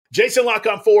Jason Lock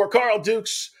on 4, Carl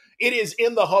Dukes. It is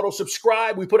In the Huddle.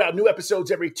 Subscribe. We put out new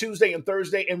episodes every Tuesday and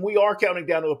Thursday, and we are counting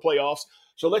down to the playoffs.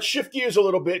 So let's shift gears a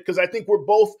little bit because I think we're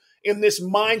both in this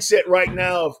mindset right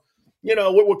now of,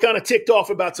 we're kind of ticked off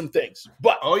about some things.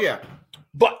 But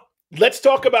let's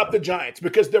talk about the Giants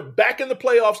because they're back in the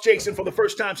playoffs, Jason, for the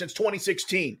first time since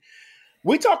 2016.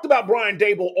 We talked about Brian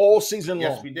Daboll all season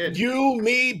long. Yes, we did. You,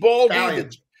 me, Baldy.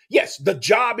 Yes, the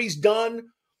job he's done.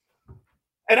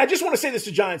 And I just want to say this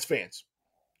to Giants fans.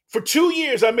 For 2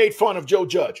 years, I made fun of Joe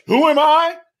Judge. Who am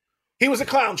I? He was a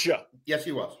clown show. Yes,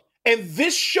 he was. And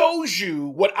this shows you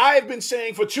what I have been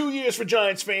saying for 2 years for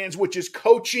Giants fans, which is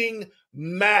coaching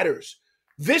matters.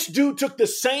 This dude took the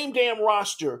same damn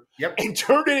roster and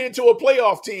turned it into a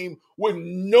playoff team with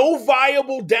no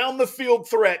viable down-the-field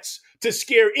threats to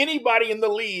scare anybody in the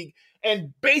league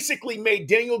and basically made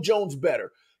Daniel Jones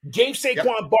better. Gave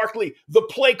Saquon Barkley the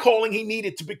play calling he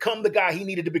needed to become the guy he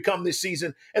needed to become this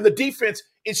season. And the defense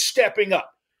is stepping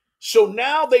up. So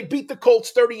now they beat the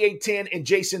Colts 38-10, and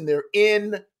Jason, they're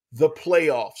in the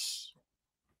playoffs.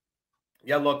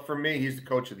 Yeah, look, for me, he's the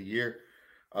coach of the year.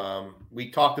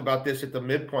 We talked about this at the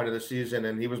midpoint of the season,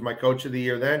 and he was my coach of the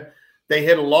year then. They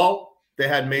hit a lull. They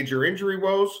had major injury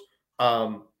woes. They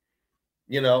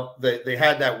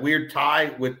had that weird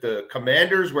tie with the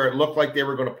Commanders where it looked like they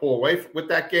were going to pull away with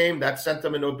that game. That sent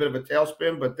them into a bit of a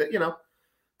tailspin. But,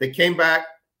 they came back.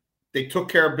 They took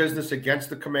care of business against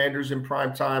the Commanders in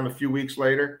prime time a few weeks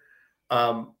later.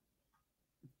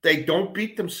 They don't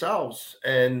beat themselves,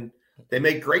 and they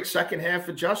make great second half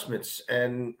adjustments.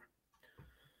 And,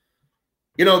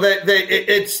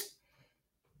 it's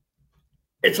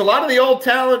a lot of the old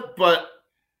talent, but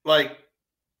like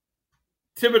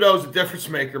Thibodeau's a difference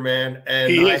maker, man.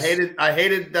 And I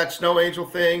hated that snow angel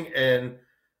thing. And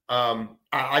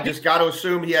I just got to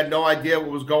assume he had no idea what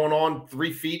was going on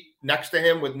 3 feet next to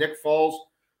him with Nick Foles.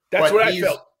 That's what I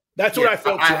felt. That's what I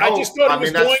felt too. I just thought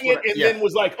he was doing it and then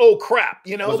was like, oh, crap.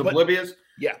 Was oblivious.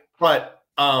 Yeah. But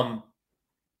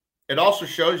it also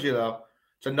shows you, though,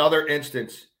 it's another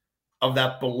instance of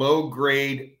that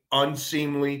below-grade,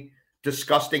 unseemly,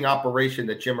 disgusting operation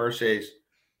that Jim Irsay's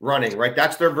running, right?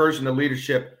 That's their version of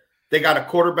leadership. They got a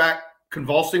quarterback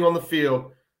convulsing on the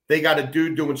field. They got a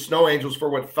dude doing snow angels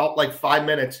for what felt like 5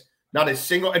 minutes. Not a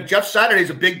single – and Jeff Saturday's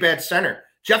a big, bad center.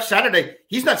 Jeff Saturday,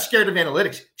 he's not scared of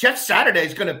analytics. Jeff Saturday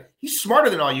is going to – he's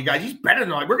smarter than all you guys. He's better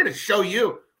than all. We're going to show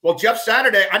you. Well, Jeff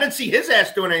Saturday, I didn't see his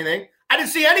ass doing anything. I didn't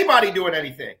see anybody doing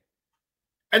anything.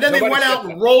 And then they went out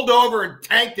and rolled over and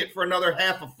tanked it for another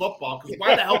half of football because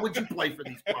why the hell would you play for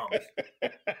these bums?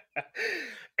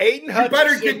 Aiden Hutchinson. You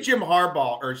better get Jim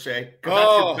Harbaugh, Irsay, because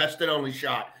that's your best and only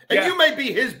shot. And you may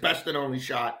be his best and only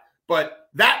shot, but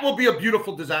that will be a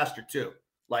beautiful disaster too.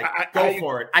 Go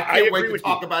for it. I can't wait to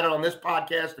talk about it on this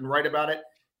podcast and write about it.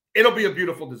 It'll be a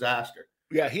beautiful disaster.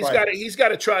 Yeah, he's got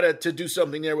to try to do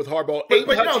something there with Harbaugh.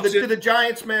 But no, to the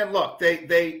Giants, man, look,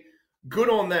 they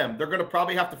good on them. They're going to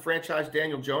probably have to franchise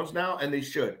Daniel Jones now, and they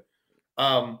should.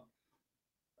 And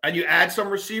you add some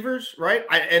receivers, right?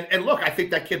 And look, I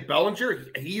think that kid Bellinger,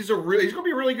 he's going to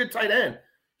be a really good tight end.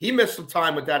 He missed some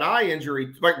time with that eye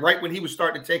injury, right when he was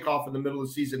starting to take off in the middle of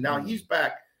the season. Now he's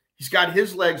back. He's got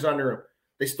his legs under him.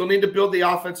 They still need to build the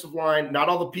offensive line. Not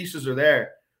all the pieces are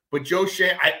there. But Joe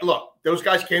Shane, look, those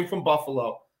guys came from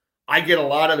Buffalo. I get a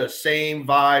lot of the same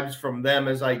vibes from them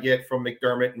as I get from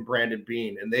McDermott and Brandon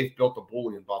Beane, and they've built a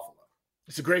bully in Buffalo.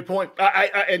 It's a great point.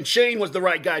 And Shane was the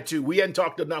right guy, too. We hadn't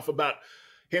talked enough about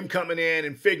him coming in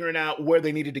and figuring out where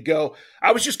they needed to go.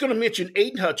 I was just going to mention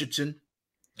Aiden Hutchinson,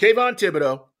 Kayvon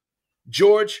Thibodeau,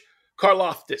 George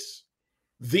Karlaftis.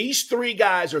 These three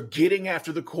guys are getting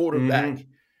after the quarterback. Mm-hmm.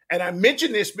 And I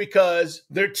mention this because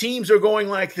their teams are going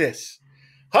like this.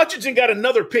 Hutchinson got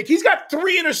another pick. He's got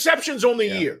 3 interceptions on the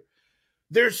year.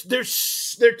 Their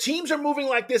teams are moving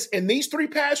like this, and these 3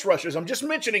 pass rushers, I'm just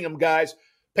mentioning them, guys.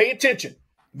 Pay attention.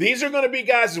 These are going to be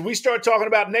guys, as we start talking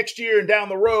about next year and down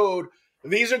the road,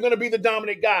 these are going to be the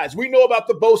dominant guys. We know about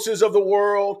the Boses of the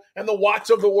world and the Watts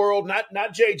of the world, not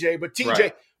JJ, but TJ.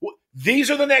 Right. These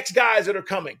are the next guys that are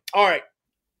coming. All right.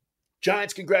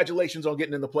 Giants, congratulations on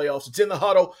getting in the playoffs. It's In the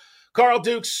Huddle. Carl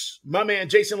Dukes, my man,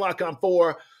 Jason Lock on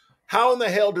 4. How in the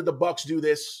hell did the Bucs do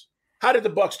this? How did the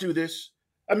Bucs do this?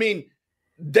 I mean,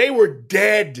 they were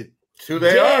dead. Who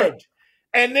they are.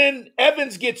 And then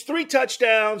Evans gets 3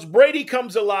 touchdowns. Brady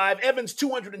comes alive. Evans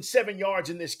 207 yards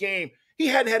in this game. He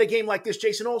hadn't had a game like this,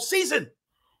 Jason, all season.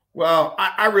 Well,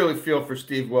 I really feel for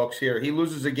Steve Wilkes here. He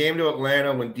loses a game to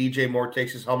Atlanta when DJ Moore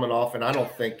takes his helmet off, and I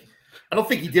don't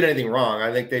think he did anything wrong.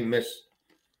 I think they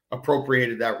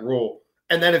misappropriated that rule.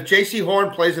 And then if J.C. Horn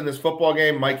plays in this football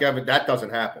game, Mike Evans, that doesn't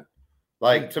happen.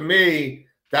 To me,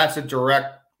 that's a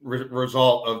direct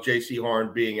result of J.C.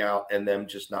 Horn being out and them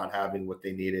just not having what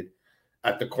they needed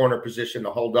at the corner position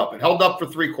to hold up. It held up for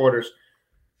 3 quarters,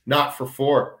 not for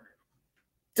 4.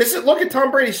 Look at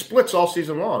Tom Brady's splits all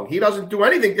season long. He doesn't do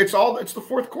anything. It's the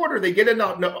fourth quarter. They get in,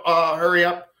 hurry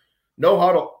up, no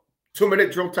huddle,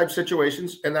 2-minute drill type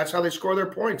situations, and that's how they score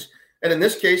their points. And in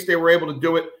this case, they were able to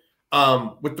do it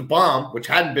with the bomb, which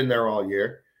hadn't been there all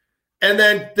year. And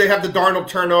then they have the Darnold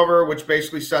turnover, which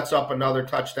basically sets up another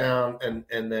touchdown, and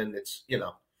then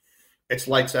it's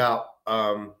lights out.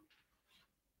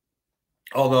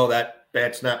 Although that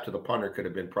bad snap to the punter could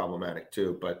have been problematic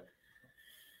too. But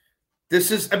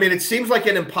it seems like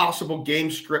an impossible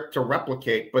game script to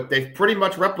replicate, but they've pretty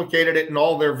much replicated it in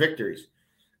all their victories.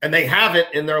 And they have it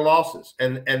in their losses.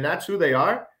 And that's who they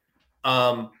are.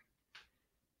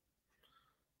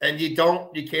 And you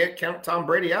can't count Tom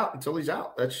Brady out until he's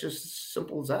out. That's just as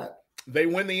simple as that. They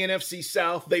win the NFC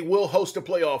South. They will host a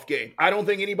playoff game. I don't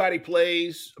think anybody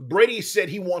plays. Brady said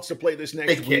he wants to play this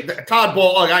next week. Todd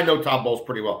Bowles, I know Todd Bowles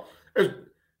pretty well. There's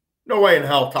no way in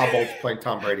hell Todd Bowles is playing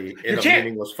Tom Brady in a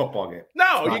meaningless football game.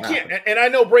 No, you can't. And I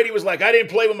know Brady was like, I didn't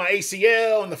play with my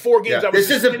ACL and the 4 games I was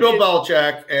This isn't Bill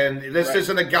Belichick, and this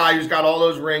isn't a guy who's got all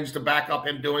those rings to back up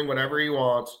him doing whatever he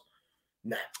wants.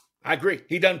 Nah. I agree.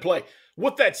 He doesn't play.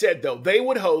 With that said, though, they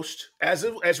would host,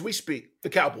 as we speak, the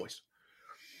Cowboys.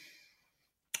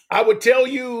 I would tell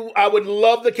you, I would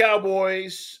love the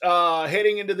Cowboys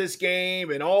heading into this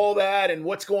game and all that and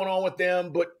what's going on with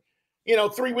them. But,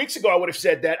 3 weeks ago, I would have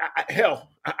said that.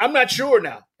 I'm not sure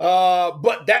now.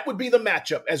 But that would be the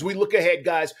matchup as we look ahead,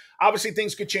 guys. Obviously,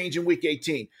 things could change in Week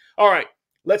 18. All right,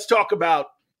 let's talk about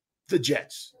the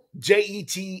Jets.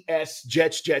 Jets,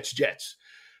 Jets.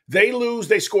 They lose,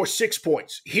 they score 6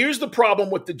 points. Here's the problem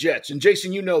with the Jets, and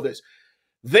Jason, you know this.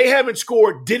 They haven't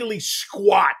scored diddly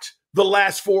squat the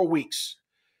last 4 weeks.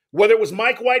 Whether it was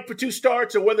Mike White for 2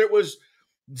 starts or whether it was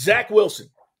Zach Wilson.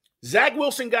 Zach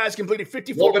Wilson, guys, completed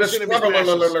 54% of his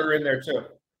passes. In there, too.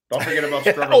 Don't forget about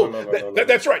Scrubber.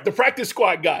 That's right, the practice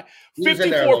squad guy.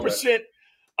 54%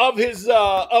 of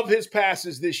his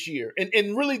passes this year.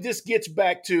 And really this gets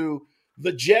back to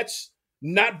the Jets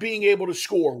not being able to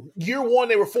score. Year 1,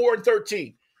 they were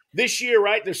 4-13. This year,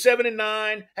 right, they're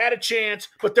 7-9, had a chance,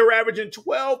 but they're averaging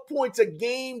 12 points a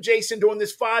game, Jason, during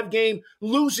this 5-game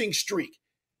losing streak.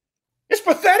 It's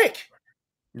pathetic.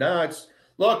 No,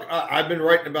 look, I've been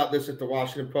writing about this at the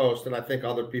Washington Post, and I think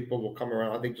other people will come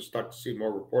around. I think you'll start to see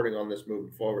more reporting on this moving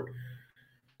forward.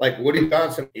 Like Woody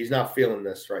Johnson, he's not feeling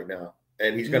this right now,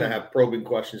 and he's going to have probing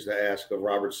questions to ask of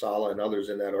Robert Saleh and others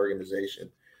in that organization.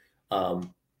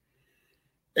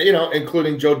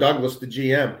 Including Joe Douglas, the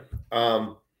GM.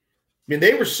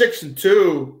 They were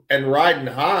 6-2 and riding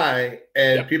high,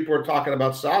 and people were talking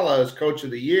about Saleh as coach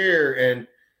of the year, and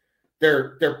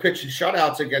they're pitching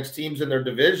shutouts against teams in their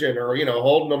division, or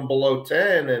holding them below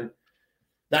 10. And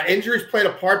now injuries played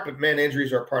a part, but man,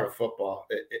 injuries are a part of football.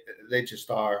 They just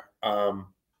are.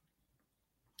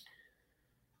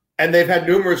 And they've had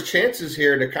numerous chances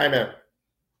here to kind of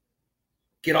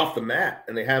get off the mat,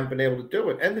 and they haven't been able to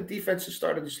do it. And the defense has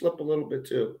started to slip a little bit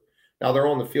too. Now they're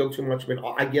on the field too much.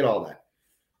 I get all that.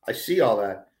 I see all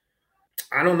that.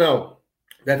 I don't know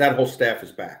that whole staff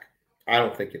is back. I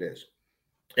don't think it is.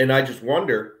 And I just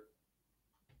wonder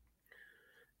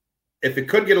if it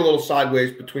could get a little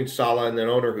sideways between Saleh and the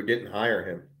owner who didn't hire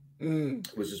him.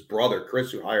 It was his brother,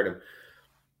 Chris, who hired him.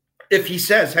 If he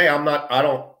says, hey, I'm not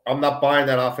buying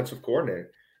that offensive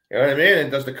coordinator. You know what I mean?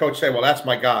 And does the coach say, well, that's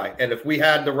my guy? And if we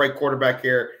had the right quarterback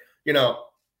here,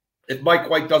 if Mike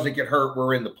White doesn't get hurt,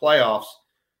 we're in the playoffs.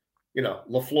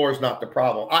 LaFleur's not the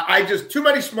problem. I just, too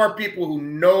many smart people who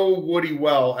know Woody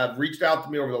well have reached out to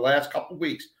me over the last couple of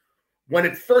weeks. When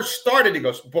it first started, he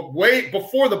goes, but way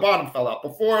before the bottom fell out,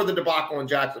 before the debacle in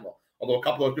Jacksonville. Although a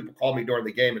couple of people called me during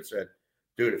the game and said,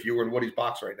 dude, if you were in Woody's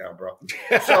box right now, bro.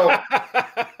 So,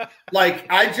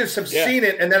 I just have seen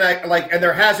it, and then and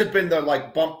there hasn't been the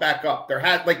bump back up. They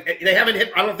haven't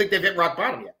hit. I don't think they've hit rock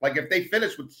bottom yet. If they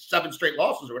finish with 7 straight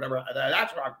losses or whatever,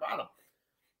 that's rock bottom.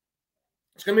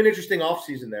 It's gonna be an interesting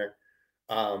offseason there,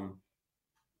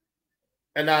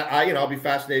 and I'll be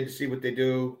fascinated to see what they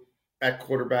do at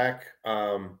quarterback.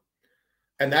 And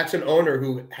that's an owner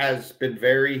who has been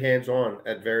very hands-on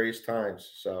at various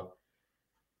times. So.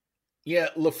 Yeah,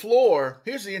 LaFleur,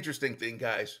 here's the interesting thing,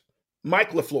 guys.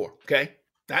 Mike LaFleur, okay?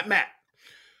 Not Matt.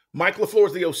 Mike LaFleur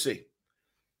is the OC.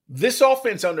 This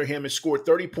offense under him has scored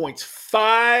 30 points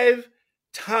 5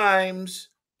 times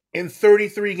in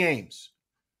 33 games.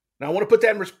 Now, I want to put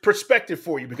that in perspective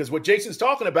for you, because what Jason's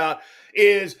talking about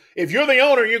is if you're the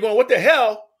owner, you're going, what the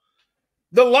hell?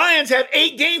 The Lions have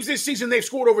 8 games this season they've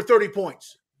scored over 30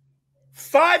 points.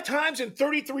 5 times in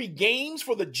 33 games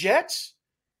for the Jets?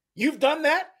 You've done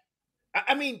that?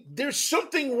 I mean, there's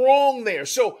something wrong there.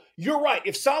 So you're right.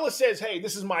 If Saleh says, hey,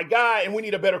 this is my guy and we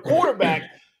need a better quarterback,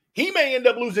 he may end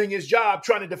up losing his job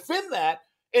trying to defend that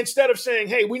instead of saying,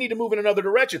 hey, we need to move in another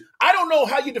direction. I don't know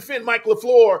how you defend Mike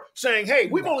LaFleur saying, hey,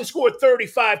 we've only scored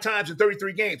 35 times in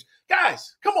 33 games.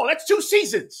 Guys, come on, that's 2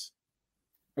 seasons.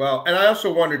 Well, and I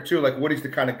also wonder, too, like, Woody's the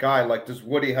kind of guy, like, does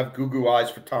Woody have goo-goo eyes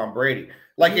for Tom Brady?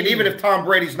 Like, and even if Tom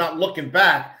Brady's not looking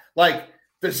back, like,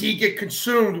 does he get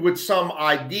consumed with some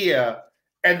idea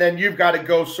and then you've got to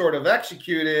go sort of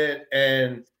execute it,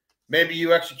 and maybe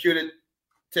you execute it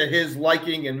to his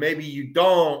liking and maybe you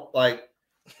don't? Like,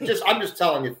 I'm just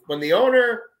telling you, when the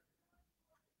owner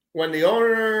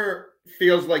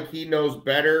feels like he knows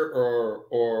better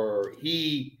or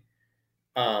he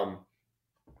can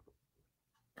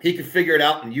figure it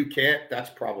out and you can't,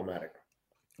 that's problematic.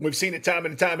 We've seen it time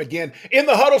and time again. In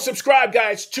the Huddle, subscribe,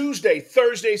 guys. Tuesday,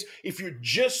 Thursdays. If you're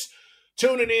just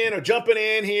tuning in or jumping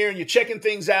in here and you're checking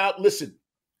things out, listen,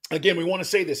 again, we want to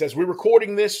say this. As we're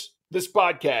recording this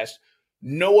podcast,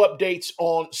 no updates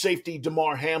on safety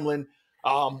Damar Hamlin.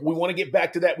 We want to get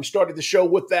back to that. We started the show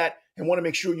with that and want to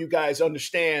make sure you guys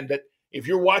understand that if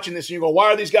you're watching this and you're going, why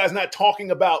are these guys not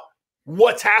talking about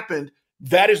what's happened?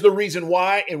 That is the reason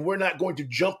why, and we're not going to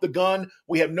jump the gun.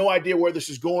 We have no idea where this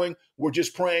is going. We're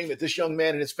just praying that this young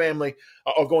man and his family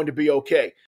are going to be okay.